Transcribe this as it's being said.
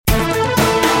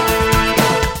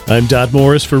I'm Todd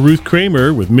Morris for Ruth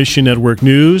Kramer with Mission Network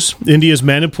News. India's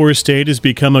Manipur state has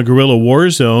become a guerrilla war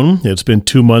zone. It's been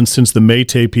 2 months since the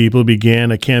Meitei people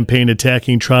began a campaign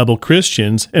attacking tribal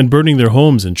Christians and burning their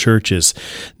homes and churches.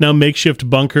 Now makeshift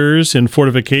bunkers and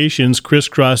fortifications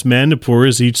crisscross Manipur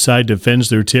as each side defends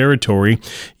their territory.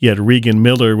 Yet Regan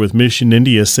Miller with Mission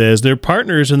India says their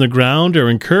partners on the ground are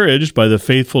encouraged by the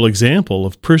faithful example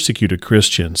of persecuted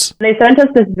Christians. They sent us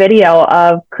this video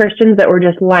of Christians that were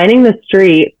just lining the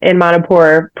street in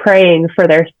Manipur praying for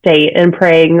their state and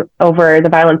praying over the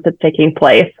violence that's taking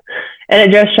place. And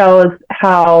it just shows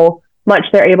how much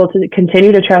they're able to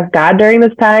continue to trust God during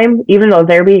this time. Even though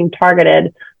they're being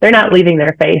targeted, they're not leaving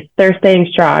their faith. They're staying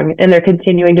strong and they're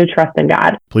continuing to trust in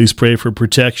God. Please pray for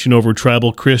protection over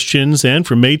tribal Christians and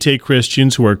for Meitei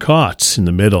Christians who are caught in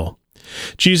the middle.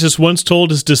 Jesus once told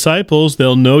his disciples,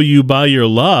 they'll know you by your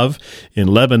love. In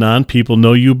Lebanon, people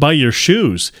know you by your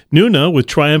shoes. Nuna with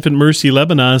Triumphant Mercy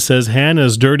Lebanon says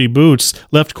Hannah's dirty boots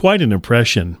left quite an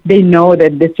impression. They know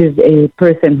that this is a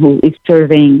person who is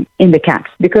serving in the camps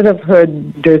because of her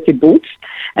dirty boots.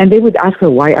 And they would ask her,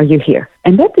 why are you here?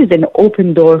 And that is an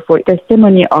open door for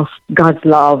testimony of God's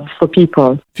love for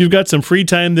people. If you've got some free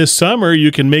time this summer,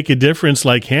 you can make a difference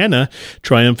like Hannah.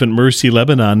 Triumphant Mercy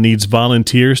Lebanon needs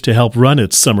volunteers to help run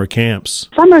its summer camps.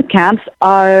 Summer camps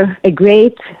are a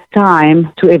great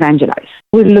time to evangelize.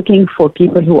 We're looking for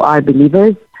people who are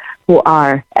believers, who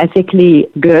are ethically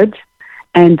good,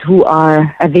 and who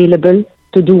are available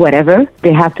to do whatever.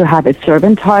 They have to have a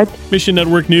servant heart. Mission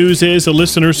Network News is a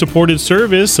listener-supported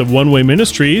service of One Way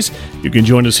Ministries. You can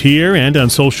join us here and on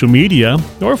social media,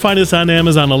 or find us on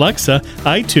Amazon Alexa,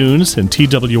 iTunes, and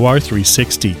TWR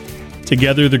 360.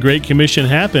 Together, the Great Commission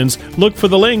happens. Look for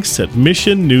the links at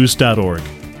missionnews.org.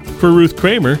 For Ruth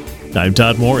Kramer, I'm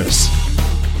Todd Morris.